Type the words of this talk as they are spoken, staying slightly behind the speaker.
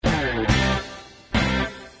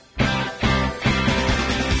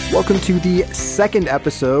Welcome to the second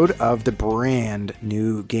episode of the brand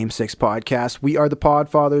new Game 6 podcast. We are the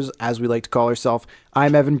Podfathers, as we like to call ourselves.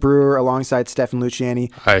 I'm Evan Brewer alongside Stefan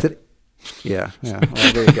Luciani. Hi. Yeah.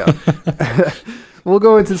 Well, there you go. We'll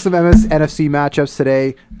go into some NFC matchups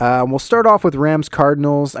today. We'll start off with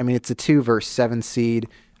Rams-Cardinals. I mean, it's a 2 versus 7 seed.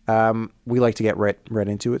 We like to get right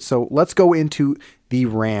into it. So let's go into the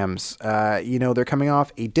Rams. They're coming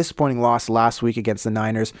off a disappointing loss last week against the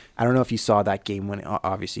Niners. I don't know if you saw that game-winning.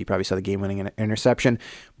 Obviously, you probably saw the game-winning interception.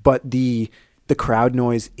 But the crowd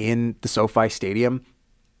noise in the SoFi Stadium,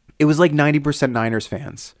 it was like 90% Niners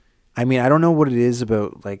fans. I mean, I don't know what it is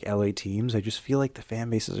about like LA teams. I just feel like the fan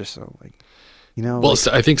bases are so like, Well,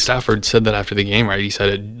 I think Stafford said that after the game, right? He said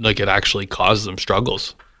it actually caused them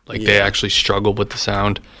struggles. They actually struggled with the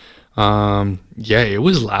sound. It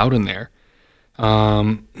was loud in there.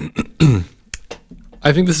 I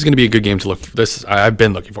think this is going to be a good game to look for. I've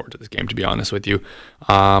been looking forward to this game, to be honest with you.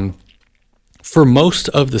 For most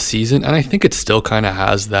of the season, and I think it still kind of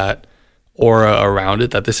has that aura around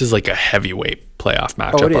it that this is like a heavyweight playoff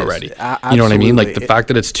matchup already. You know what I mean? Like the fact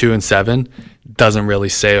that it's 2-7 doesn't really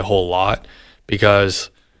say a whole lot because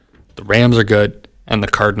the Rams are good and the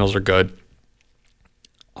Cardinals are good.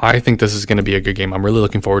 I think this is going to be a good game. I'm really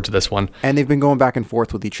looking forward to this one. And they've been going back and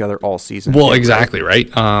forth with each other all season. Well, exactly, right?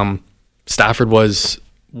 Stafford was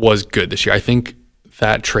good this year. I think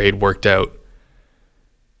that trade worked out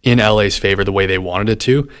in LA's favor the way they wanted it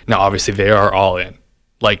to. Now, obviously, they are all in.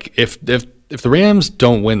 Like, if the Rams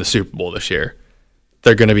don't win the Super Bowl this year,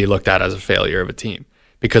 they're going to be looked at as a failure of a team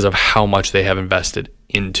because of how much they have invested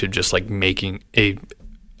into just like making a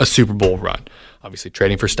Super Bowl run. Obviously,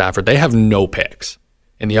 trading for Stafford. They have no picks.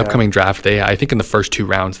 In the upcoming draft, I think in the first 2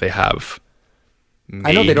 rounds they have.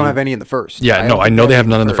 I know they don't have any in the first. Yeah, I know they have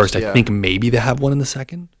none in the first. I think maybe they have one in the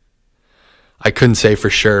second. I couldn't say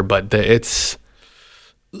for sure, but they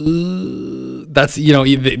got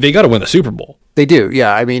to win the Super Bowl. They do,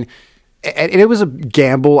 yeah. I mean, and it was a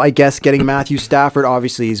gamble, I guess, getting Matthew Stafford.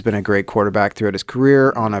 Obviously, he's been a great quarterback throughout his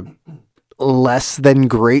career on a less than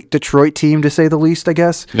great Detroit team, to say the least, I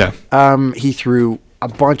guess. Yeah. He threw a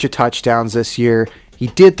bunch of touchdowns this year. He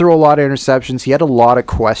did throw a lot of interceptions. He had a lot of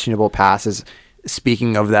questionable passes.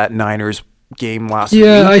 Speaking of that Niners game last week.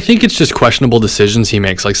 Yeah, I think it's just questionable decisions he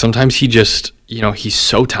makes. Like sometimes he just, he's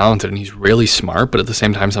so talented and he's really smart, but at the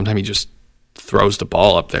same time, sometimes he just throws the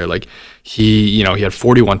ball up there. Like he had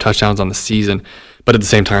 41 touchdowns on the season, but at the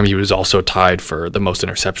same time, he was also tied for the most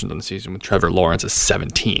interceptions on the season with Trevor Lawrence at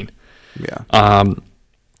 17. Yeah.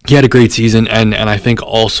 He had a great season, and I think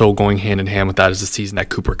also going hand in hand with that is the season that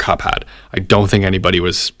Cooper Kupp had. I don't think anybody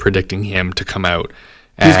was predicting him to come out.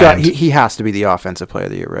 He has to be the offensive player of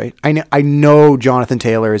the year, right? I know Jonathan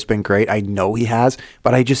Taylor has been great. I know he has,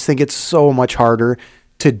 but I just think it's so much harder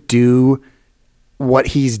to do what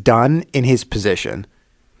he's done in his position.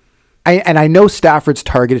 I know Stafford's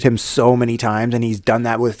targeted him so many times, and he's done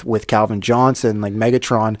that with Calvin Johnson, like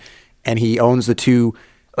Megatron, and he owns the two.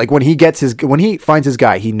 Like when he finds his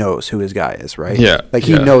guy, he knows who his guy is, right? Yeah. Like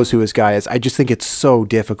he knows who his guy is. I just think it's so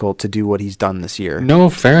difficult to do what he's done this year. No,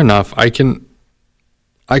 fair enough. I can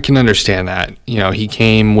understand that. He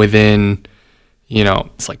came within,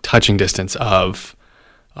 it's like touching distance of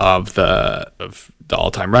the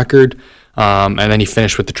all-time record, and then he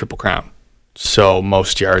finished with the Triple Crown. So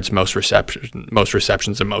most yards, most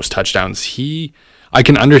receptions, and most touchdowns. I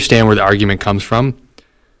can understand where the argument comes from.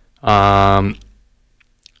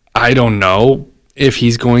 I don't know if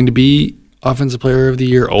he's going to be Offensive Player of the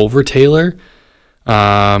Year over Taylor.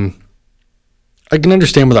 I can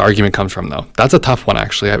understand where the argument comes from, though. That's a tough one,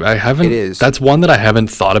 actually. I haven't. It is. That's one that I haven't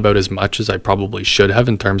thought about as much as I probably should have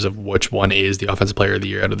in terms of which one is the Offensive Player of the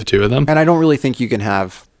Year out of the two of them. And I don't really think you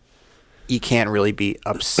can't really be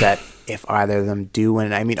upset if either of them do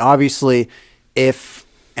win. I mean, obviously,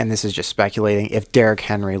 and this is just speculating, if Derrick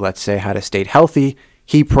Henry, let's say, had stayed healthy,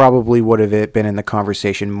 he probably would have been in the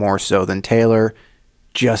conversation more so than Taylor,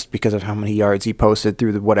 just because of how many yards he posted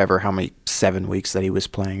through how many 7 weeks that he was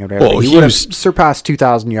playing or whatever. Well, he would have surpassed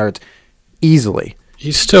 2,000 yards easily.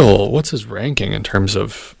 He's still, what's his ranking in terms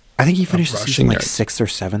of? I think he finished the season like 6th or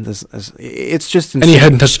 7th. It's just insane. And he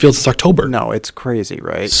hadn't touched the field since October. No, it's crazy,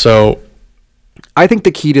 right? So I think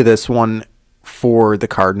the key to this one for the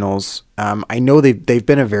Cardinals, I know they've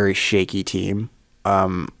been a very shaky team.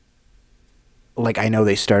 I know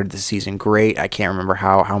they started the season great. I can't remember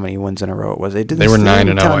how many wins in a row it was. They were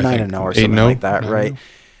 9-0, I think. 9-0 or something like that, right?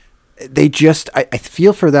 They just, I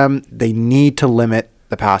feel for them, they need to limit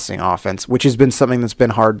the passing offense, which has been something that's been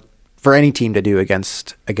hard for any team to do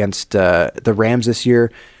against the Rams this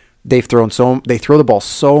year. They throw the ball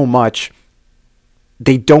so much.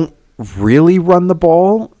 They don't really run the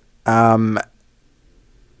ball I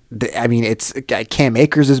mean, it's Cam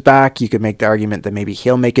Akers is back. You could make the argument that maybe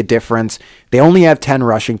he'll make a difference. They only have 10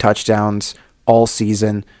 rushing touchdowns all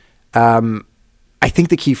season. I think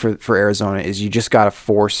the key for Arizona is you just got to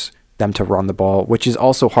force them to run the ball, which is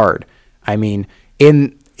also hard. I mean,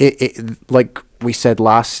 like we said in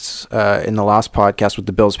the last podcast with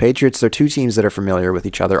the Bills Patriots, they're two teams that are familiar with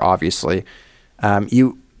each other, obviously.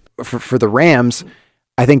 For the Rams,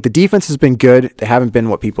 I think the defense has been good. They haven't been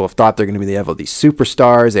what people have thought they're going to be. They have all these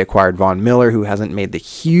superstars. They acquired Von Miller, who hasn't made the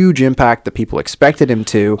huge impact that people expected him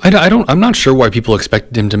to. I'm not sure why people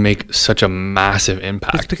expected him to make such a massive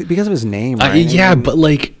impact. It's because of his name, right? But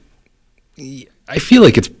like, I feel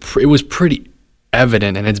like it was pretty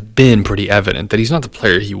evident, and it's been pretty evident that he's not the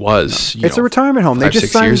player he was. It's a retirement home.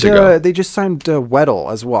 6 years ago. They just signed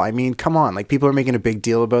Weddle as well. I mean, come on, like people are making a big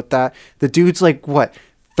deal about that. The dude's like what?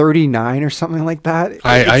 39 or something like that.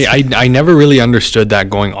 I never really understood that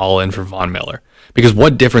going all in for Von Miller, because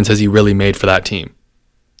what difference has he really made for that team?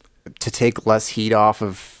 To take less heat off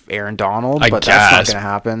of Aaron Donald, but guess, that's not going to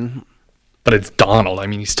happen. But it's Donald. I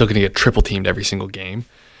mean, he's still going to get triple teamed every single game.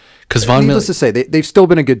 Because Von Miller, needless to say, they've still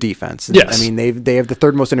been a good defense. Yes, I mean they have the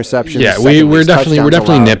third most interceptions. Yeah, we're definitely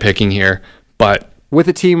nitpicking here, but with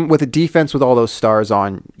a team with a defense with all those stars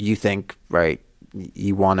on, you think right?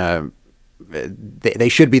 You want to. They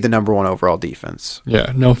should be the number one overall defense.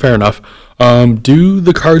 Yeah, no, fair enough. Do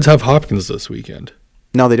the Cards have Hopkins this weekend?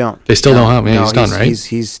 No, they don't. They still don't have him. He's done, right?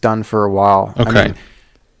 He's done for a while. Okay. I mean,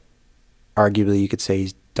 arguably, you could say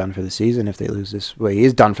he's done for the season if they lose this. Well, he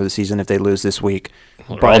is done for the season if they lose this week.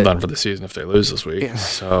 Well, they're all done for the season if they lose this week. Yeah.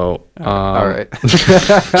 So, all right.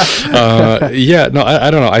 Yeah, no,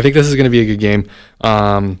 I don't know. I think this is going to be a good game.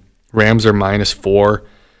 Rams are -4.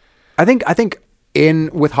 I think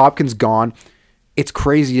with Hopkins gone, it's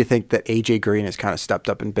crazy to think that AJ Green has kind of stepped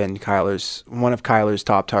up and been one of Kyler's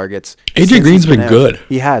top targets. AJ Green's been good.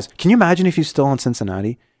 He has. Can you imagine if he's still in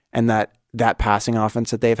Cincinnati and that passing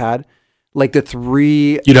offense that they've had? Like the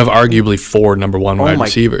three... You'd have arguably 4 number one wide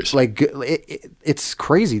receivers. Like it's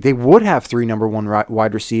crazy. They would have 3 number one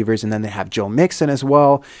wide receivers, and then they have Joe Mixon as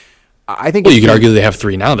well. I think. Well, you could argue they have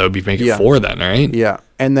 3 now. That would be making 4 then, right? Yeah,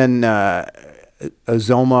 and then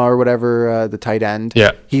Azoma or whatever, the tight end.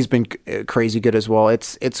 Yeah, he's been crazy good as well.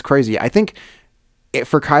 It's crazy. I think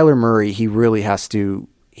for Kyler Murray, he really has to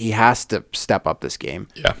step up this game.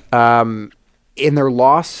 Yeah. In their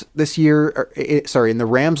loss this year, in the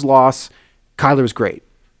Rams' loss, Kyler was great.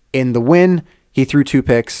 In the win, he threw 2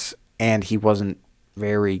 picks and he wasn't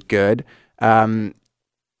very good.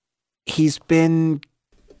 He's been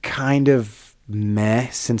kind of meh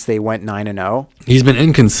since they went 9-0. He's been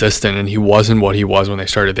inconsistent, and he wasn't what he was when they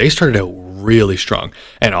started. They started out really strong,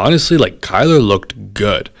 and honestly, like Kyler looked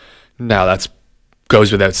good. Now that's goes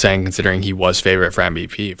without saying, considering he was favorite for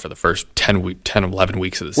MVP for the first 10, 11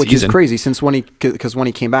 weeks of the season. Which is crazy, since when he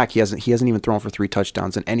came back, he hasn't even thrown for 3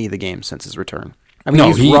 touchdowns in any of the games since his return. I mean,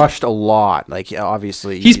 he's rushed a lot. Like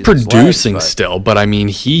obviously, he's producing still, but I mean,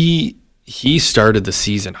 he started the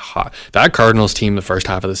season hot. That Cardinals team, the first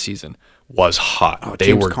half of the season, was hot.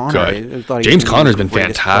 They were good. James Conner's been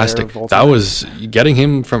fantastic. That was grabbing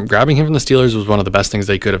him from the Steelers was one of the best things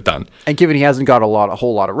they could have done. And given he hasn't got a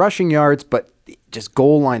whole lot of rushing yards, but just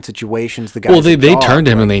goal line situations, the guy. Well, they turned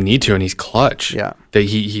him when they need to, and he's clutch. Yeah,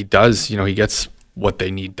 he does. He gets what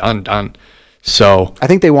they need done. So I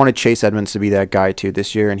think they wanted Chase Edmonds to be that guy too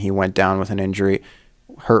this year, and he went down with an injury.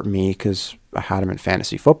 Hurt me because I had him in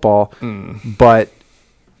fantasy football, but.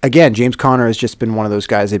 Again, James Conner has just been one of those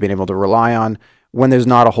guys they've been able to rely on when there's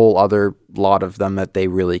not a whole other lot of them that they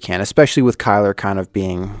really can, especially with Kyler kind of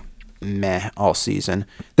being meh all season.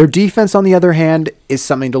 Their defense, on the other hand, is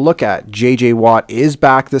something to look at. J.J. Watt is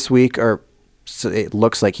back this week, or it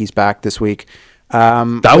looks like he's back this week.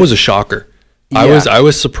 That was a shocker. Yeah. I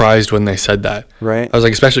was surprised when they said that. Right. I was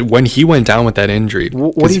like, especially when he went down with that injury.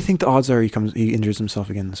 What do you think the odds are he injures himself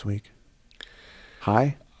again this week?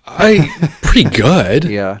 High? Pretty good.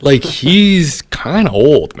 Yeah. Like, he's kind of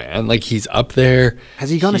old, man. Like, he's up there. Has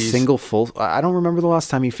he gone a single full? I don't remember the last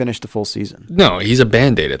time he finished a full season. No, he's a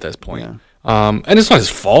Band-Aid at this point. Yeah. And it's not his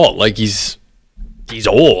fault. Like, he's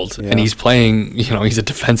old, and he's playing, he's a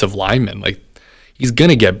defensive lineman. Like, he's going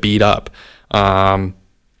to get beat up. A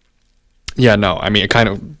kind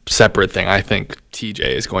of separate thing. I think TJ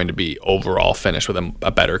is going to be overall finished with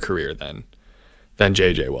a better career than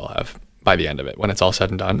JJ will have by the end of it, when it's all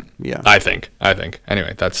said and done. Yeah. I think.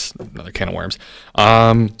 Anyway, that's another can of worms.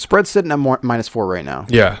 Spread's sitting at -4 right now.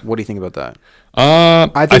 Yeah. What do you think about that?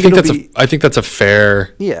 I think that's a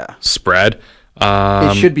fair spread.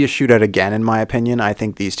 It should be a shootout again, in my opinion. I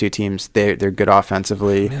think these two teams, they're good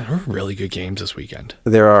offensively. Yeah, there are really good games this weekend.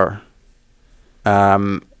 There are.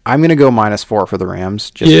 I'm going to go -4 for the Rams.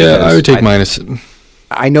 Just I would take minus.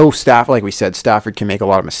 I know like we said, Stafford can make a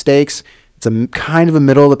lot of mistakes. It's a kind of a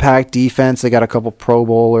middle-of-the-pack defense. They got a couple Pro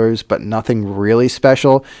Bowlers, but nothing really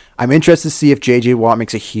special. I'm interested to see if J.J. Watt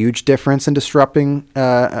makes a huge difference in disrupting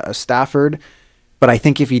Stafford. But I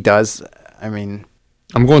think if he does, I mean...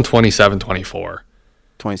 I'm going 27-24.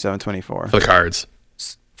 27-24. For the Cards.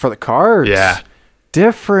 For the Cards? Yeah.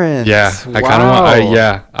 Different. Yeah. Wow. I kind of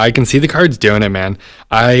want... I can see the Cards doing it, man.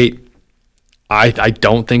 I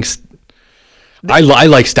don't think... I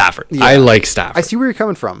like Stafford. Yeah. I like Stafford. I see where you're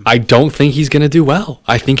coming from. I don't think he's going to do well.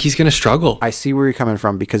 I think he's going to struggle. I see where you're coming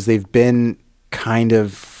from because they've been kind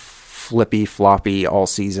of flippy, floppy all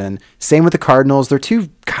season. Same with the Cardinals. They're two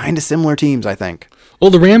kind of similar teams, I think. Well,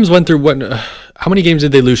 the Rams went through how many games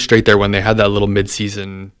did they lose straight there when they had that little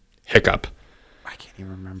midseason hiccup? I can't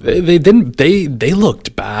even remember. They didn't. They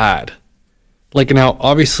looked bad. Like now,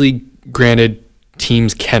 obviously, granted,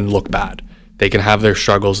 teams can look bad. They can have their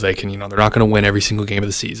struggles. They can, they're not going to win every single game of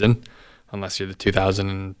the season, unless you're the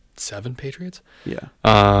 2007 Patriots. Yeah.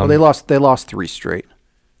 Well, they lost 3 straight.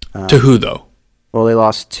 To who though? Well, they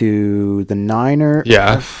lost to the Niners.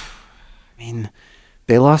 Yeah. I mean,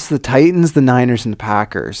 they lost to the Titans, the Niners, and the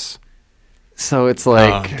Packers. So it's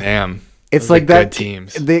like, oh, damn. It's those like that. Good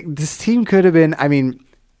teams. This team could have been. I mean,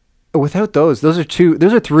 without those are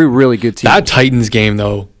 3 really good teams. That Titans game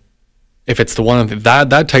though. If it's the one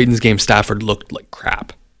that Titans game, Stafford looked like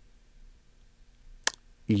crap.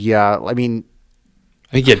 Yeah, I mean,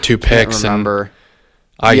 I think he had 2 picks. Remember?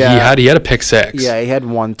 He had a pick 6. Yeah, he had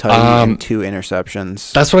 1 touchdown and 2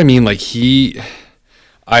 interceptions. That's what I mean. Like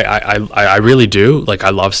I really do. Like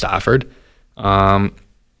I love Stafford. I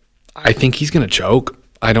think he's gonna choke.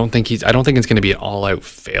 I don't think it's gonna be an all-out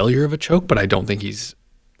failure of a choke, but I think he's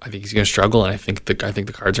gonna struggle, and I think the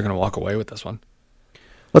Cards are gonna walk away with this one.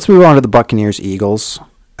 Let's move on to the Buccaneers-Eagles.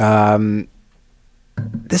 This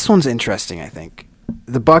one's interesting, I think.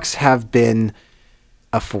 The Bucs have been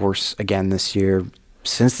a force again this year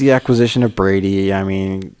since the acquisition of Brady. I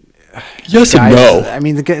mean, yes and no. I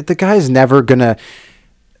mean, the guy's never gonna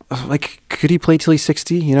could he play till he's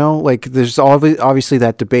 60? Like there's obviously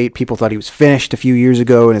that debate. People thought he was finished a few years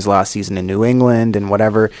ago in his last season in New England and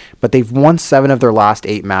whatever. But they've won 7 of their last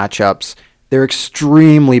 8 matchups. They're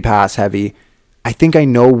extremely pass heavy. I think I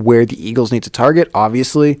know where the Eagles need to target,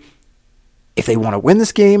 obviously, if they want to win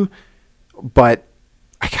this game, but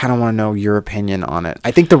I kind of want to know your opinion on it. I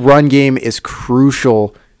think the run game is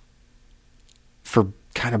crucial for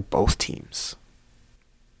kind of both teams.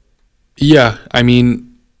 Yeah, I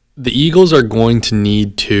mean, the Eagles are going to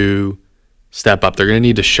need to step up. They're going to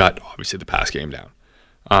need to shut, obviously, the pass game down.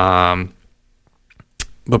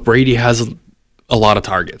 But Brady has a lot of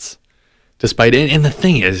targets. Despite it, and the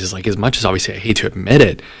thing is like as much as obviously I hate to admit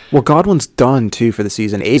it. Well, Godwin's done too for the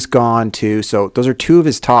season. A's gone too, so those are 2 of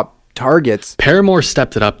his top targets. Paramore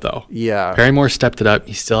stepped it up though. Yeah, Paramore stepped it up.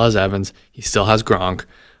 He still has Evans. He still has Gronk.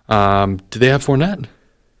 Do they have Fournette?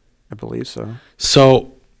 I believe so.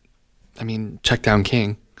 So, I mean, check down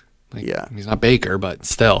King. Yeah, he's not Baker, but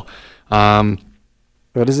still.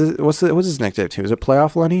 What is it? What's his nickname too? Is it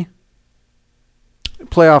Playoff Lenny?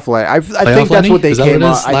 Playoff Lenny. I think that's what they came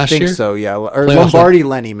up. I think so, yeah. Or Playoff Lombardi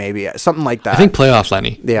Lenny, maybe. Something like that. I think Playoff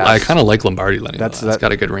Lenny. Yeah. I kind of like Lombardi Lenny. That's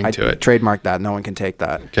got a good ring to it. Trademark that. No one can take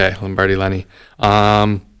that. Okay, Lombardi Lenny.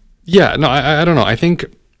 Yeah, no, I don't know. I think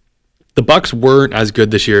the Bucs weren't as good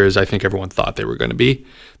this year as I think everyone thought they were going to be.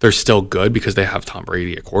 They're still good because they have Tom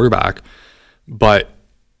Brady at quarterback. But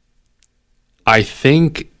I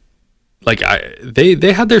think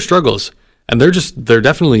they had their struggles, and they're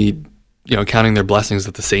definitely counting their blessings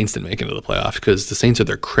that the Saints didn't make it into the playoffs because the Saints are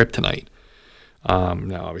their kryptonite.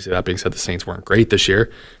 Now, obviously, that being said, the Saints weren't great this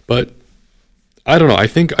year, but I don't know. I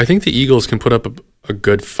think the Eagles can put up a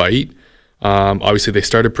good fight. Obviously, they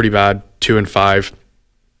started pretty bad, 2-5,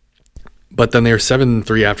 but then they were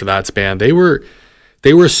 7-3 after that span. They were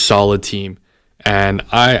a solid team, and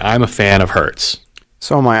I'm a fan of Hurts.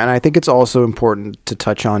 So am I, and I think it's also important to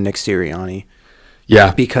touch on Nick Sirianni.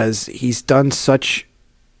 Yeah, because he's done such.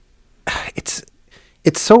 It's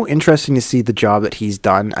so interesting to see the job that he's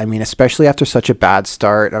done. I mean, especially after such a bad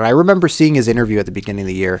start. And I remember seeing his interview at the beginning of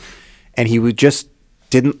the year, and he just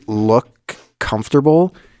didn't look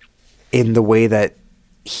comfortable in the way that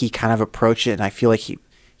he kind of approached it. And I feel like he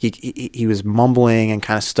was mumbling and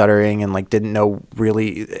kind of stuttering and didn't know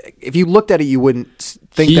really. If you looked at it, you wouldn't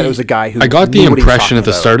think that it was a guy who. I got the impression at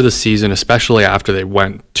the start of the season, especially after they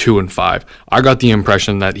went 2-5. I got the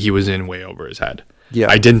impression that he was in way over his head. Yeah.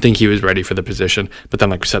 I didn't think he was ready for the position, but then,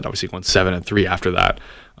 like we said, obviously went 7-3 after that.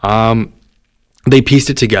 They pieced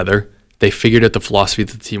it together. They figured out the philosophy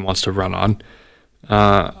that the team wants to run on.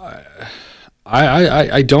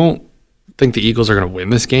 I don't think the Eagles are going to win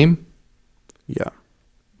this game. Yeah.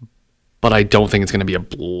 But I don't think it's going to be a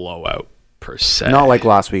blowout per se. Not like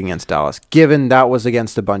last week against Dallas, given that was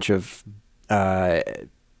against a bunch of, what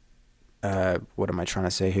am I trying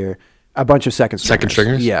to say here? A bunch of second stringers. Second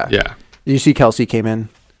stringers? Yeah. Yeah. Did you see Kelsey came in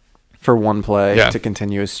for one play to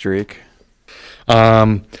continue his streak?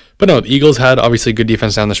 But no, the Eagles had obviously good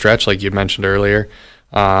defense down the stretch, like you mentioned earlier.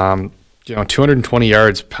 220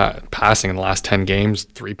 yards passing in the last 10 games,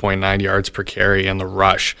 3.9 yards per carry, and the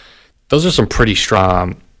rush. Those are some pretty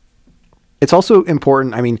strong. It's also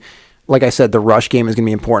important. I mean, like I said, the rush game is going to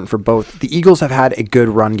be important for both. The Eagles have had a good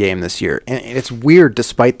run game this year, and it's weird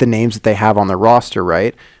despite the names that they have on their roster,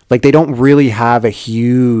 right? Like, they don't really have a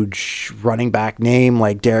huge running back name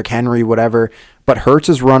like Derrick Henry, whatever, but Hurts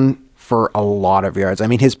has run for a lot of yards. I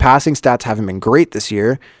mean, his passing stats haven't been great this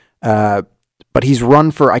year, but he's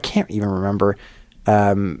run for, I can't even remember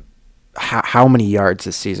how many yards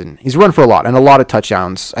this season. He's run for a lot and a lot of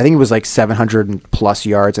touchdowns. I think it was like 700 plus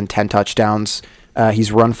yards and 10 touchdowns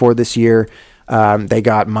he's run for this year. They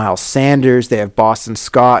got Miles Sanders. They have Boston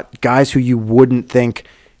Scott, guys who you wouldn't think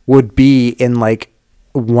would be in like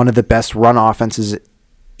one of the best run offenses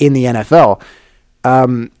in the NFL.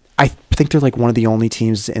 I think they're like one of the only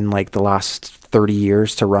teams in like the last 30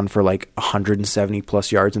 years to run for like 170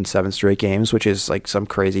 plus yards in 7 straight games, which is like some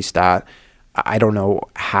crazy stat. I don't know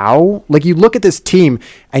how. Like, you look at this team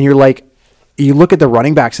and you're like, you look at the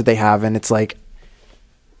running backs that they have, and it's like,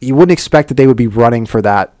 you wouldn't expect that they would be running for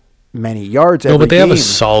that many yards every game. No, but they have a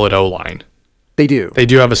solid O-line. They do. They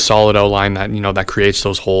do have a solid O-line that, that creates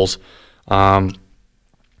those holes.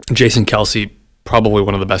 Jason Kelsey, probably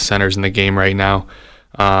one of the best centers in the game right now.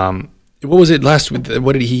 What was it last week?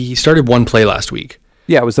 What did he started one play last week?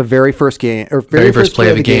 Yeah, it was the very first game, or very first play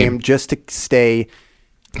of the game, just to stay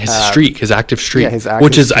his streak, his active streak, his active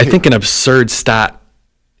which is, streak. I think, an absurd stat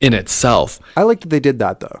in itself. I like that they did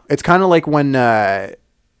that, though. It's kind of like when the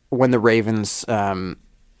Ravens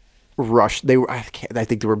rushed. I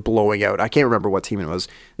think they were blowing out. I can't remember what team it was.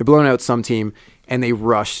 They're blowing out some team, and they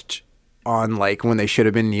rushed on like when they should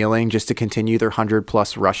have been kneeling just to continue their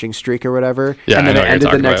 100+ rushing streak or whatever. Yeah, and then it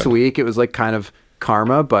ended the next week. It was like kind of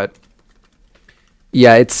karma, but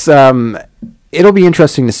yeah, it's it'll be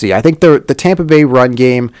interesting to see. I think the Tampa Bay run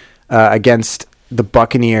game against the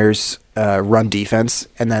Buccaneers run defense,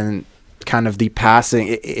 and then kind of the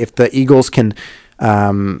passing. If the Eagles can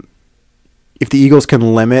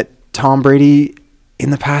limit Tom Brady in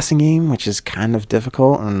the passing game, which is kind of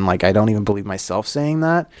difficult, and like I don't even believe myself saying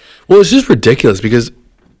that. Well, it's just ridiculous because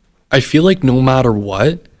I feel like no matter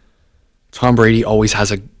what, Tom Brady always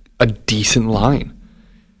has a decent line.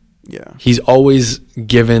 Yeah. He's always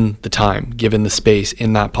given the time, given the space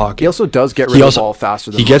in that pocket. He also does get rid of the ball faster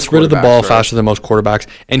than most quarterbacks. He gets rid of the ball faster than most quarterbacks,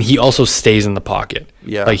 and he also stays in the pocket.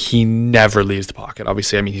 Yeah. Like, he never leaves the pocket.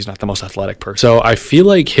 Obviously, I mean, he's not the most athletic person. So I feel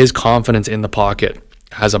like his confidence in the pocket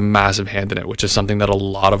has a massive hand in it, which is something that a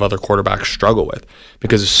lot of other quarterbacks struggle with,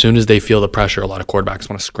 because as soon as they feel the pressure, a lot of quarterbacks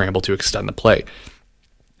want to scramble to extend the play.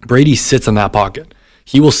 Brady sits in that pocket.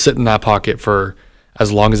 He will sit in that pocket for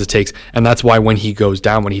as long as it takes, and that's why when he goes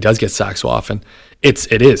down, when he does get sacked so often, it's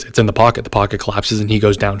in the pocket. The pocket collapses and he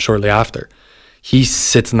goes down shortly after. He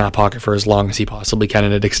sits in that pocket for as long as he possibly can,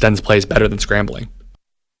 and it extends plays better than scrambling.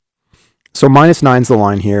 So -9's the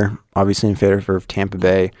line here, obviously in favor of Tampa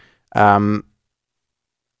Bay.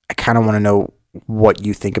 I kind of want to know what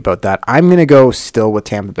you think about that. I'm going to go still with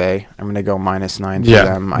Tampa Bay. I'm going to go -9 for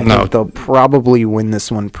them. I think they'll probably win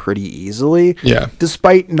this one pretty easily. Yeah.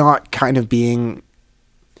 Despite not kind of being,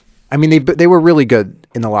 I mean, they were really good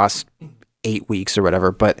in the last 8 weeks or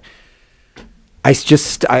whatever, but I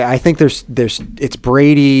think it's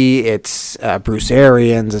Brady, it's Bruce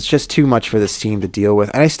Arians. It's just too much for this team to deal with.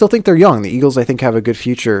 And I still think they're young. The Eagles, I think, have a good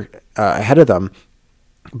future ahead of them.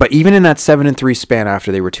 But even in that 7-3 span after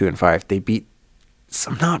they were 2-5, they beat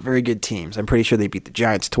some not very good teams. I'm pretty sure they beat the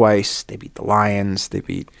Giants twice. They beat the Lions. They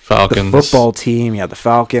beat Falcons. The football team. Yeah, the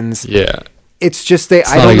Falcons. Yeah. It's just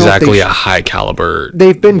It's not exactly a high caliber.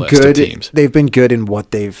 They've been list good. Of teams. They've been good in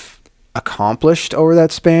what they've accomplished over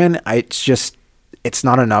that span. It's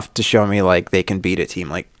not enough to show me like they can beat a team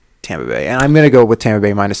like Tampa Bay. And I'm going to go with Tampa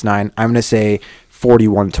Bay -9. I'm going to say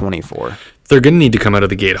 41-24. They're going to need to come out of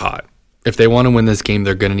the gate hot. If they want to win this game,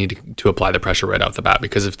 they're going to need to apply the pressure right off the bat,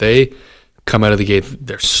 because if they come out of the gate,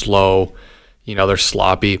 they're slow, they're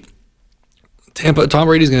sloppy, Tom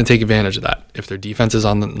Brady's going to take advantage of that. If their defense is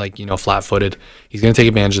on flat-footed, he's going to take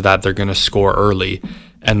advantage of that. They're going to score early,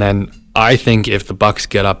 and then I think if the Bucs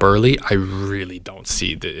get up early, I really don't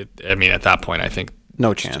see at that point, I think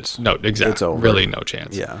no chance. No, exactly. It's over. Really, no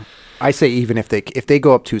chance. Yeah, I say even if they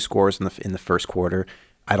go up 2 scores in the first quarter,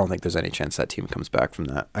 I don't think there's any chance that team comes back from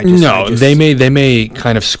that. They may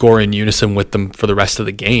kind of score in unison with them for the rest of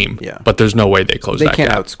the game. Yeah, but there's no way they close. They that can't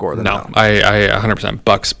gap. outscore them. No, I 100%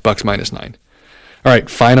 Bucs -9. All right,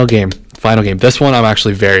 final game. This one I'm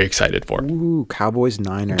actually very excited for. Ooh,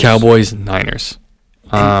 Cowboys-Niners.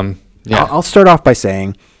 Yeah. I'll start off by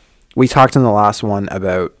saying we talked in the last one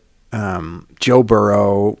about Joe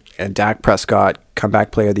Burrow and Dak Prescott,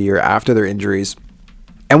 comeback player of the year after their injuries.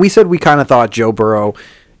 And we said we kind of thought Joe Burrow,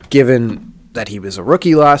 given that he was a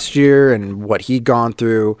rookie last year and what he'd gone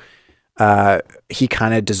through, he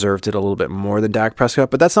kind of deserved it a little bit more than Dak Prescott.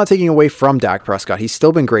 But that's not taking away from Dak Prescott. He's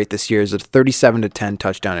still been great this year. He's a 37-10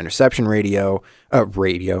 touchdown interception ratio.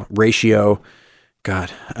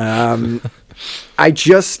 God.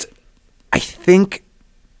 I think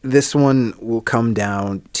this one will come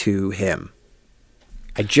down to him.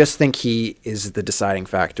 I just think he is the deciding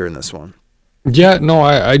factor in this one. Yeah, no,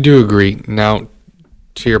 I do agree. Now,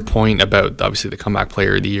 to your point about obviously the comeback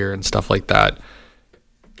player of the year and stuff like that,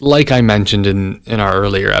 like I mentioned in our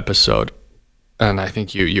earlier episode, and I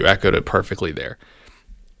think you echoed it perfectly there,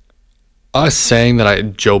 us saying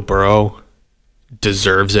that Joe Burrow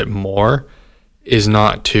deserves it more is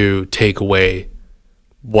not to take away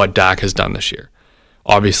what Dak has done this year.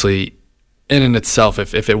 Obviously, in itself,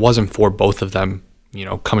 if it wasn't for both of them,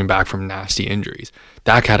 coming back from nasty injuries,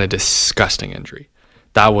 Dak had a disgusting injury.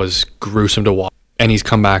 That was gruesome to watch. And he's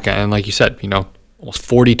come back, and like you said, almost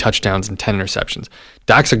 40 touchdowns and 10 interceptions.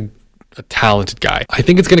 Dak's a talented guy. I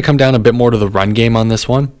think it's going to come down a bit more to the run game on this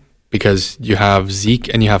one because you have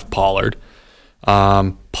Zeke and you have Pollard.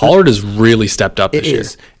 Pollard has really stepped up this year.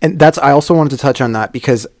 And I also wanted to touch on that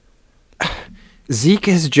because Zeke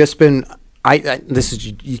has just been...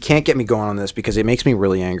 you can't get me going on this because it makes me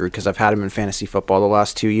really angry because I've had him in fantasy football the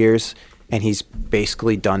last 2 years and he's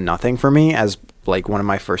basically done nothing for me as like one of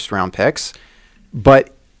my first round picks.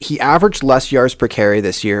 But he averaged less yards per carry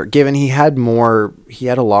this year, given he had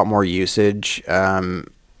a lot more usage.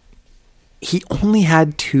 He only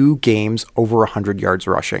had 2 games over 100 yards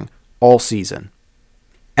rushing all season.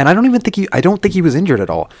 And I don't think he was injured at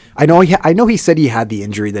all. I know he said he had the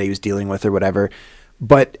injury that he was dealing with or whatever,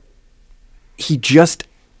 but he just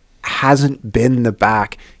hasn't been the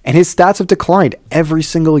back, and his stats have declined every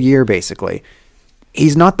single year, basically.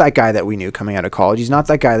 He's not that guy that we knew coming out of college. He's not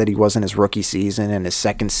that guy that he was in his rookie season and his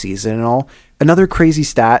second season and all. Another crazy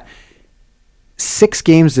stat, 6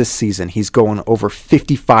 games this season, he's going over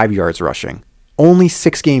 55 yards rushing. Only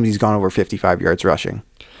 6 games he's gone over 55 yards rushing.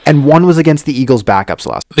 And one was against the Eagles' backups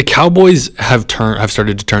last. The Cowboys have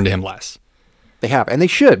started to turn to him less. They have, and they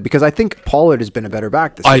should, because I think Pollard has been a better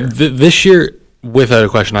back this year. This year, without a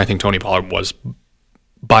question, I think Tony Pollard was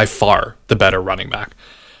by far the better running back.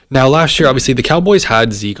 Now, last year, obviously, the Cowboys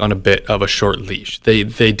had Zeke on a bit of a short leash. They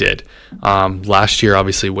did. Last year,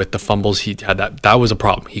 obviously, with the fumbles, he had that was a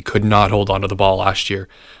problem. He could not hold on to the ball last year.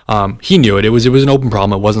 He knew it. It was an open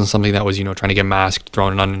problem. It wasn't something that was, trying to get masked,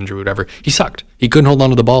 thrown an uninjured, whatever. He sucked. He couldn't hold on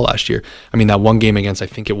to the ball last year. I mean, that one game against, I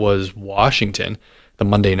think it was Washington, the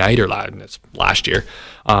Monday night or last year,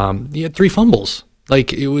 he had 3 fumbles.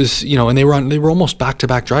 Like it was, and they were almost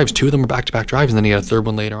back-to-back drives. 2 of them were back-to-back drives, and then he had a third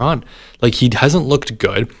one later on. Like he hasn't looked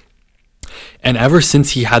good. And ever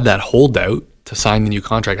since he had that holdout to sign the new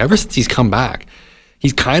contract, ever since he's come back,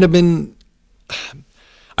 he's kind of been,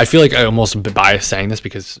 I feel like I'm almost a bit biased saying this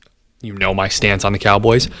because my stance on the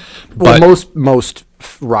Cowboys. But most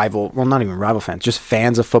rival, well, not even rival fans, just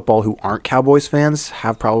fans of football who aren't Cowboys fans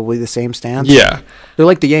have probably the same stance. Yeah. They're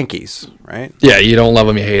like the Yankees, right? Yeah, you don't love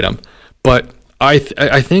them, you hate them. But I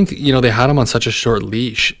think, they had him on such a short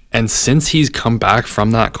leash. And since he's come back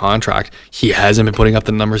from that contract, he hasn't been putting up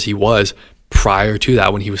the numbers he was prior to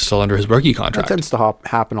that when he was still under his rookie contract. That tends to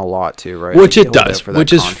happen a lot too, right? Which it does,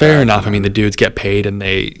 which is fair enough. I mean, the dudes get paid and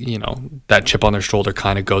they, that chip on their shoulder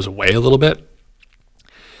kind of goes away a little bit.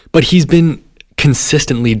 But he's been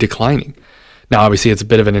consistently declining. Now, obviously, it's a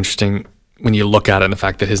bit of an interesting when you look at it and the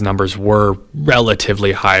fact that his numbers were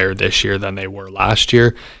relatively higher this year than they were last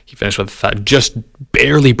year. He finished with just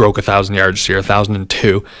barely broke 1,000 yards this year,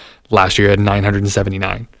 1,002. Last year he had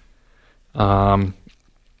 979.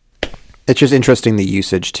 It's just interesting the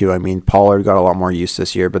usage too. I mean, Pollard got a lot more use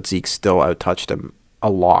this year, but Zeke still outtouched him a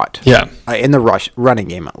lot. Yeah, in the running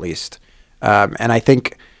game at least. And I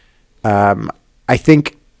think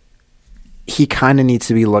he he kind of needs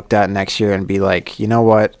to be looked at next year and be like, you know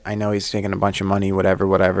what? I know he's taking a bunch of money,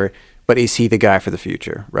 whatever. But is he the guy for the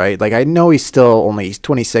future, right? Like, I know he's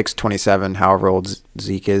 26, 27, however old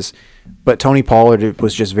Zeke is. But Tony Pollard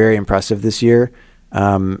was just very impressive this year.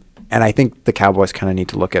 And I think the Cowboys kind of need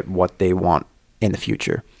to look at what they want in the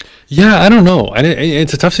future. Yeah, I don't know. And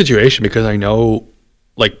it's a tough situation because I know,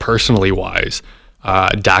 like, personally wise,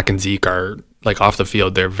 Dak and Zeke are, like, off the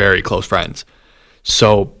field, they're very close friends.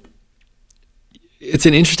 So it's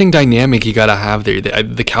an interesting dynamic you got to have there.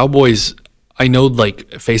 The Cowboys, I know,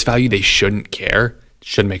 like, face value, they shouldn't care. It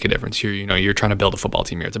shouldn't make a difference. You're trying to build a football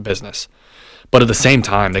team here. It's a business. But at the same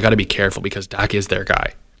time, they got to be careful because Dak is their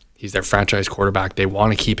guy. He's their franchise quarterback. They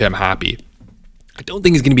want to keep him happy. I don't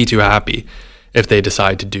think he's going to be too happy if they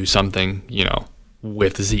decide to do something,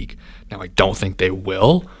 with Zeke. Now, I don't think they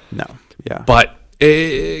will. No. Yeah. But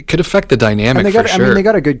it could affect the dynamic for sure. I mean, they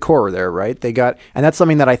got a good core there, right? And that's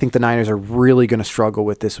something that I think the Niners are really going to struggle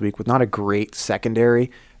with this week, with not a great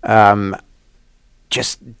secondary.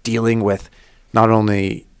 Just dealing with not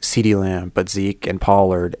only CeeDee Lamb, but Zeke and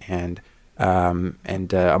Pollard and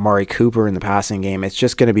Amari Cooper in the passing game. It's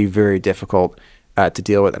just going to be very difficult to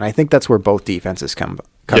deal with. And I think that's where both defenses come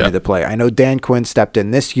into play. I know Dan Quinn stepped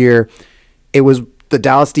in this year. The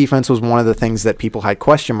Dallas defense was one of the things that people had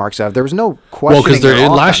question marks of. There was no question. Well, because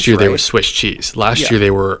last year they were Swiss cheese. Last year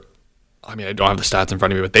they were, I mean, I don't have the stats in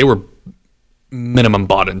front of me, but they were minimum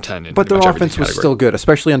bottom 10 but their offense was still good,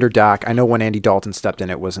 especially under Dak. I know when Andy Dalton stepped in,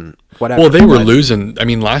 it wasn't whatever. Well, they were losing. I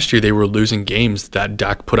mean, last year they were losing games that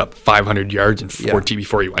Dak put up 500 yards and 40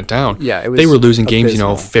 before he went down. Yeah, they were losing games,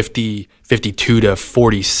 52 to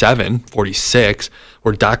 47, 46,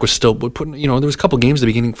 where Dak was still putting, there was a couple games at the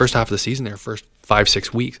beginning, first half of the season there, first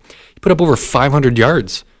 5-6 weeks. He put up over 500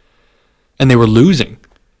 yards and they were losing.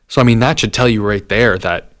 So, I mean, that should tell you right there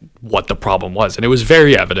that what the problem was. And it was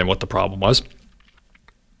very evident what the problem was.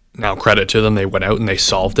 Now, credit to them, they went out and they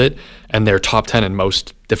solved it, and they're top 10 in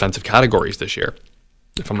most defensive categories this year,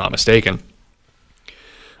 if I'm not mistaken.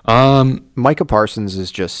 Micah Parsons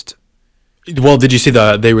is just... Well, did you see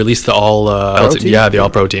they released the all-pro team? Yeah, the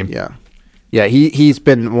all-pro team. Yeah, he's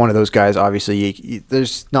been one of those guys, obviously.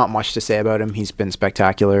 There's not much to say about him. He's been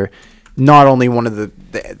spectacular. Not only one of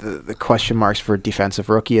the question marks for Defensive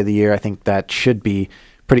Rookie of the Year, I think that should be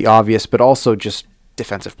pretty obvious, but also just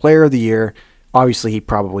Defensive Player of the Year. Obviously, he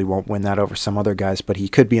probably won't win that over some other guys, but he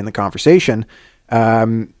could be in the conversation. I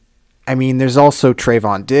mean, there's also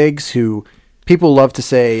Trayvon Diggs, who people love to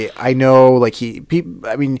say, I know, like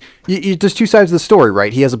there's two sides of the story,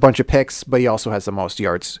 right? He has a bunch of picks, but he also has the most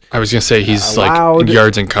yards. I was going to say he's like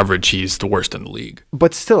yards in coverage, he's the worst in the league.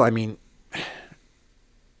 But still, I mean,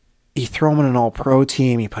 you throw him in an all-pro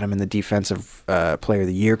team, you put him in the Defensive Player of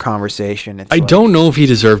the Year conversation. I don't know if he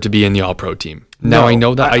deserved to be in the all-pro team. Now, I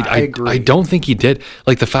know that. I agree. I don't think he did.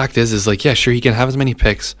 Like, the fact is like, yeah, sure, he can have as many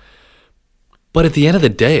picks. But at the end of the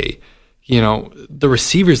day, the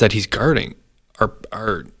receivers that he's guarding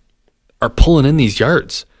are pulling in these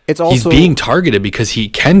yards. He's being targeted because he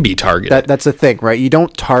can be targeted. That's the thing, right? You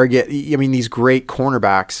don't target, I mean, these great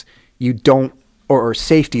cornerbacks, you don't, or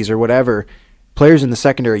safeties or whatever, players in the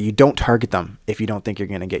secondary, you don't target them if you don't think you're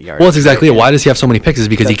going to get yards. Well, that's exactly it. Why does he have so many picks? Is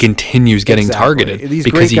because he continues getting targeted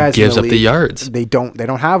because he gives up the yards. They don't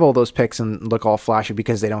have all those picks and look all flashy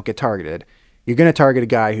because they don't get targeted. You're going to target a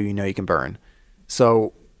guy who you can burn.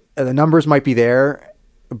 So the numbers might be there,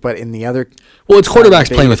 but in the other... Well, it's quarterbacks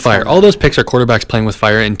playing with fire. All those picks are quarterbacks playing with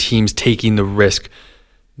fire and teams taking the risk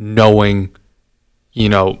knowing,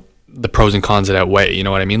 the pros and cons that outweigh. You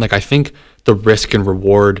know what I mean? Like, I think the risk and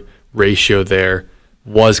reward ratio there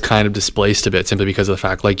was kind of displaced a bit simply because of the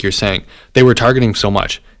fact, like you're saying, they were targeting so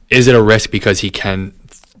much. Is it a risk because he can,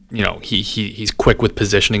 he's quick with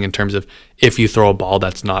positioning in terms of if you throw a ball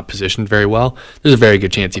that's not positioned very well, there's a very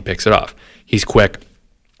good chance he picks it off. He's quick,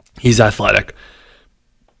 he's athletic,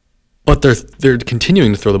 but they're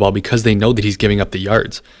continuing to throw the ball because they know that he's giving up the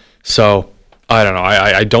yards. So I don't know.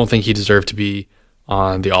 I don't think he deserved to be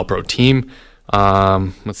on the All-Pro team.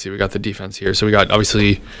 Let's see. We got the defense here. So we got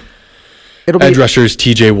obviously edge rushers,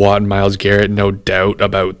 TJ Watt and Myles Garrett. No doubt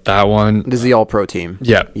about that one. This is the All-Pro team.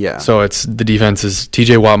 Yeah. So it's the defense is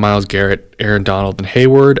TJ Watt, Myles Garrett, Aaron Donald, and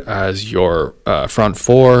Hayward as your front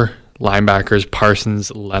four. Linebackers,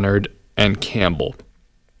 Parsons, Leonard, and Campbell.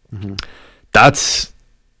 Mm-hmm.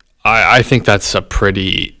 I think that's a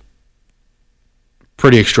pretty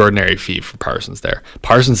extraordinary feat for Parsons there.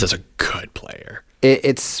 Parsons is a good player.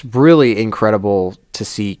 It's really incredible to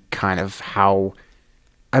see kind of how,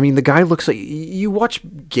 I mean, the guy looks like, you watch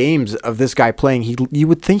games of this guy playing, you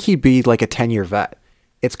would think he'd be like a 10-year vet.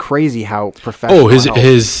 it's crazy how professional. Oh,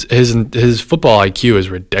 his football IQ is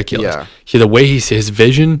ridiculous. Yeah. The way his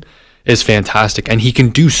vision is fantastic, and he can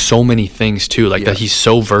do so many things too. Like that, he's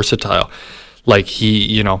so versatile. Like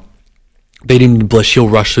they didn't even blitz. He'll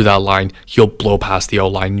rush through that line. He'll blow past the O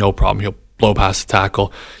line, no problem. He'll blow past the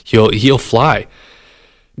tackle. He'll fly.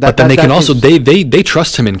 But then they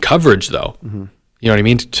trust him in coverage though. Mm-hmm. You know what I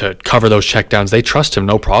mean? To cover those checkdowns, they trust him,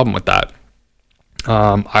 no problem with that.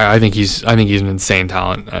 I think he's an insane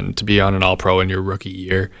talent, and to be on an All-Pro in your rookie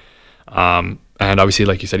year, and obviously,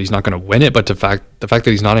 like you said, he's not going to win it. But the fact that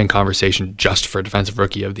he's not in conversation just for Defensive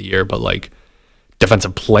Rookie of the Year, but like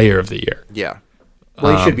Defensive Player of the Year. Yeah,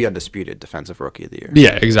 well, he should be undisputed Defensive Rookie of the Year.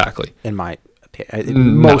 Yeah, exactly. In my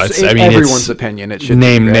opinion, everyone's opinion, it should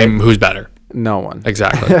name who's better. No one.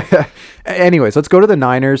 Exactly. Anyways, let's go to the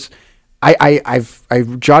Niners.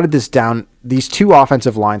 I've jotted this down. These two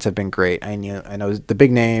offensive lines have been great. I know the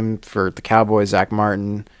big name for the Cowboys, Zach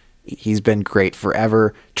Martin. He's been great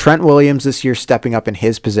forever. Trent Williams this year stepping up in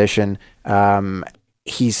his position.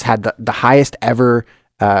 He's had the highest ever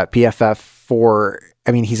PFF for.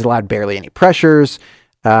 I mean, he's allowed barely any pressures.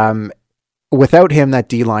 Without him, that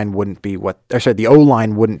D line wouldn't be the O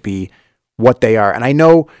line wouldn't be what they are. And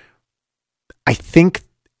I think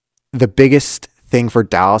the biggest thing for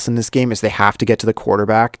Dallas in this game is they have to get to the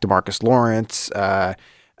quarterback, DeMarcus Lawrence,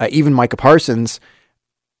 even Micah Parsons,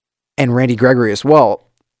 and Randy Gregory as well.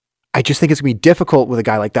 I just think it's going to be difficult with a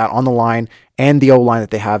guy like that on the line and the O-line that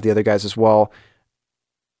they have, the other guys as well.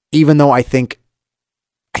 Even though I think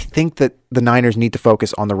that the Niners need to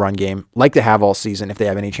focus on the run game like they have all season if they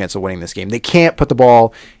have any chance of winning this game. They can't put the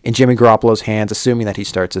ball in Jimmy Garoppolo's hands, assuming that he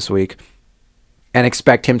starts this week, and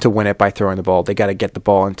expect him to win it by throwing the ball. They got to get the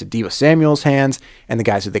ball into Deebo Samuel's hands and the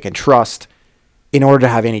guys that they can trust in order to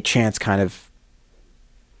have any chance kind of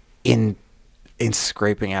in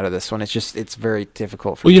scraping out of this one. It's very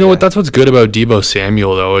difficult for Well, you know what? That's what's good about Deebo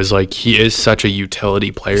Samuel, though, is like he is such a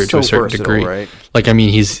utility player to a certain degree. Right? Like, I mean,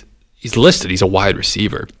 he's listed. He's a wide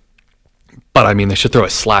receiver. But, I mean, they should throw a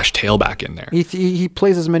slash tailback in there. He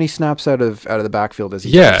plays as many snaps out of the backfield as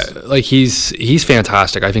he does. Yeah, like he's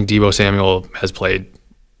fantastic. I think Deebo Samuel has played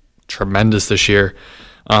tremendous this year.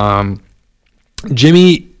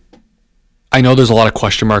 Jimmy, I know there's a lot of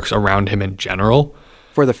question marks around him in general.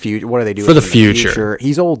 For the future, what do they do for the future?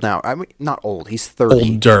 He's old now. I mean, not old. He's 30.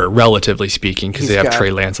 Older, relatively speaking, because they have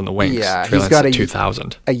Trey Lance on the wings. Yeah, Trey he's Lance got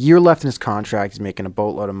 2000. A year left in his contract. He's making a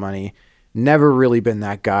boatload of money. Never really been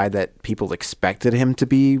that guy that people expected him to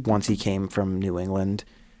be once he came from New England.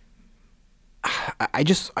 I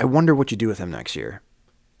wonder what you do with him next year.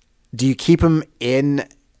 Do you keep him in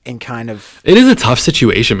and kind of... It is a tough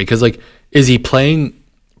situation because, like, is he playing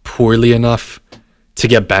poorly enough to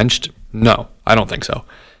get benched? No, I don't think so.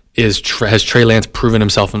 Has Trey Lance proven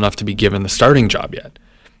himself enough to be given the starting job yet?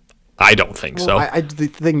 I don't think so. The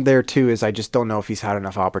thing there too is I just don't know if he's had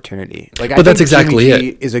enough opportunity. But that's exactly Jimmy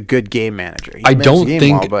it. G is a good game manager. I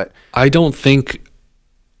don't think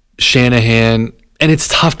Shanahan, and it's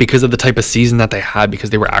tough because of the type of season that they had because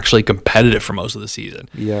they were actually competitive for most of the season.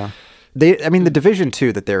 Yeah, the division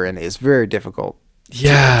too that they're in is very difficult.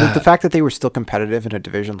 Yeah, the fact that they were still competitive in a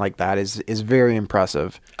division like that is very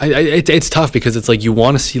impressive. It's tough because it's like you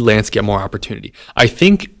want to see Lance get more opportunity. I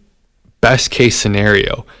think best case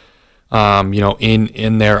scenario.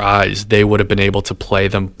 In their eyes, they would have been able to play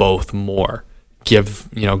them both more, give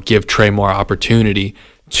Trey more opportunity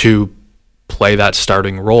to play that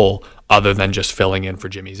starting role other than just filling in for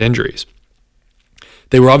Jimmy's injuries.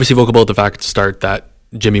 They were obviously vocal about the fact at the start that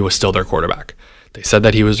Jimmy was still their quarterback. They said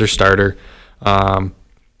that he was their starter. I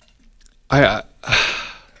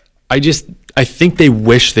think they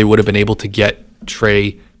wish they would have been able to get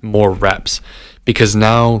Trey more reps because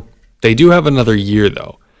now they do have another year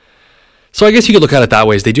though. So I guess you could look at it that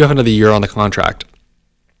way, is they do have another year on the contract.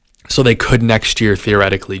 So they could next year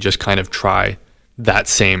theoretically just kind of try that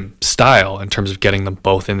same style in terms of getting them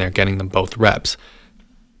both in there, getting them both reps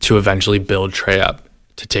to eventually build Trey up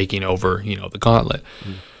to taking over, the gauntlet.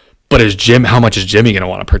 Mm. But how much is Jimmy going to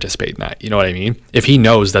want to participate in that? You know what I mean? If he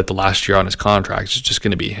knows that the last year on his contract is just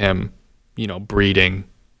going to be him, breeding,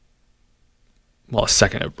 a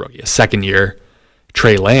second year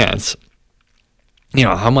Trey Lance,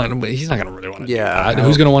 how much he's not going to really want to do that.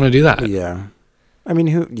 Who's going to want to do that? Yeah. I mean,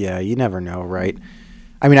 you never know, right?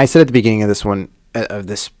 I mean, I said at the beginning of this one, of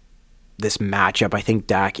this matchup, I think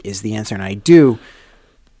Dak is the answer, and I do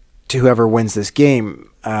to whoever wins this game.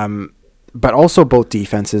 But also both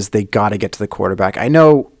defenses, they got to get to the quarterback. I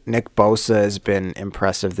know Nick Bosa has been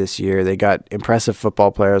impressive this year. They got impressive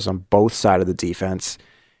football players on both sides of the defense.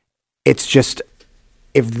 It's just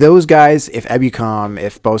if those guys, if Ebukam,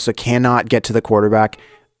 if Bosa cannot get to the quarterback,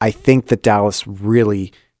 I think that Dallas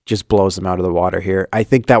really just blows them out of the water here. I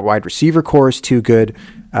think that wide receiver core is too good.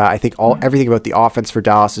 I think everything about the offense for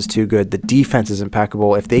Dallas is too good. The defense is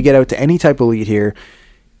impeccable. If they get out to any type of lead here,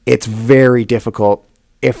 it's very difficult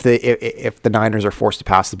if the Niners are forced to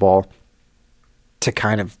pass the ball to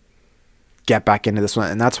kind of get back into this one.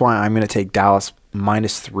 And that's why I'm going to take Dallas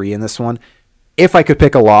 -3 in this one. If I could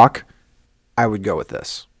pick a lock, I would go with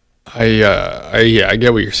this. I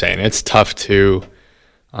get what you're saying. It's tough to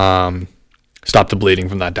stop the bleeding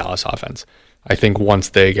from that Dallas offense. I think once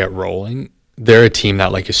they get rolling, they're a team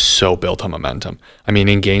that like is so built on momentum. I mean,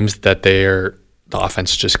 in games that the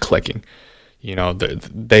offense is just clicking,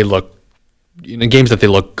 they look. In games that they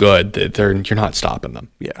look good, you're not stopping them.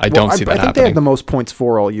 Yeah, I don't see that happening. I think they have the most points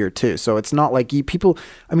for all year too. So it's not like people.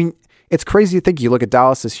 I mean, it's crazy to think you look at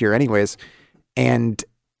Dallas this year, anyways, and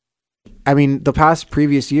I mean the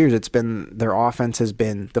previous years, it's been their offense has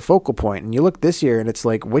been the focal point, and you look this year, and it's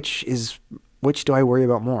like which do I worry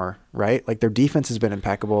about more, right? Like their defense has been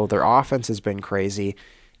impeccable, their offense has been crazy.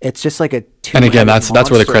 It's just like a two. And again, that's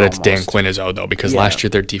where the credit to Dan Quinn is owed, though, because last year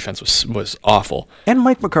their defense was awful. And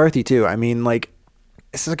Mike McCarthy too. I mean, like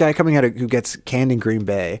this is a guy coming out who gets canned in Green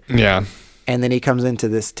Bay. Yeah. And then he comes into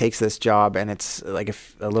takes this job, and it's like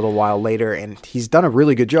a little while later, and he's done a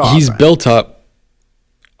really good job. He's built up,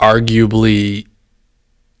 arguably,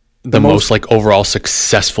 the most like overall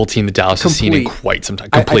successful team that Dallas has seen in quite some time.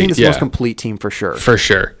 I think it's the most complete team for sure. For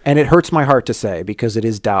sure. And it hurts my heart to say because it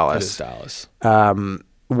is Dallas. It is Dallas.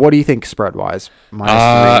 What do you think spread-wise?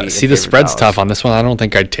 -3. See, the spread's tough on this one. I don't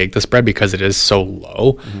think I'd take the spread because it is so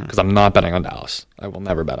low. Because I'm not betting on Dallas. I will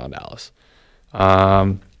never bet on Dallas.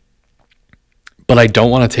 But I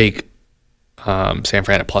don't want to take San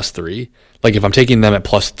Fran at +3. Like if I'm taking them at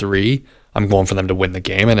 +3, I'm going for them to win the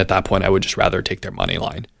game, and at that point, I would just rather take their money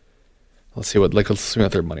line. Let's see what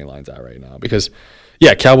their money line's at right now. Because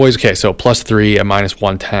Cowboys. Okay, so +3 at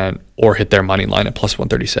 -110, or hit their money line at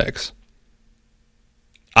 +136.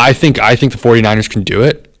 I think the 49ers can do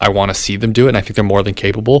it. I want to see them do it, and I think they're more than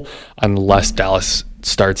capable unless Dallas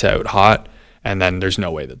starts out hot, and then there's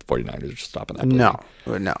no way that the 49ers are stopping that. No.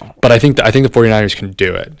 But I think the 49ers can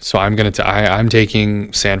do it. So I'm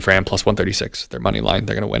taking San Fran +136, their money line.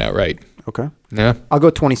 They're going to win outright. Okay. Yeah. I'll go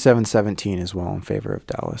 27-17 as well in favor of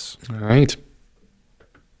Dallas. All right.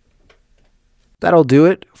 That'll do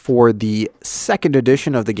it for the second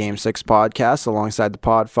edition of the Game 6 podcast alongside the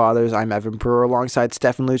Podfathers. I'm Evan Brewer alongside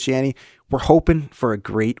Stefan Luciani. We're hoping for a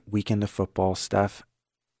great weekend of football, Steph.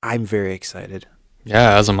 I'm very excited.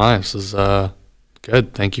 Yeah, as am I. This is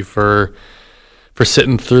good. Thank you for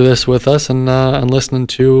sitting through this with us and listening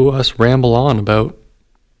to us ramble on about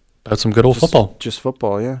some good old football. Just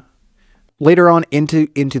football, yeah. Later on into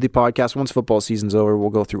the podcast, once football season's over, we'll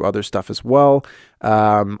go through other stuff as well,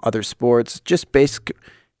 other sports, just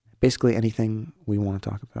basically anything we want to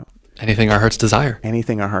talk about. Anything our hearts desire.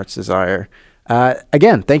 Anything our hearts desire.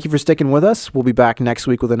 Again, thank you for sticking with us. We'll be back next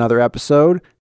week with another episode.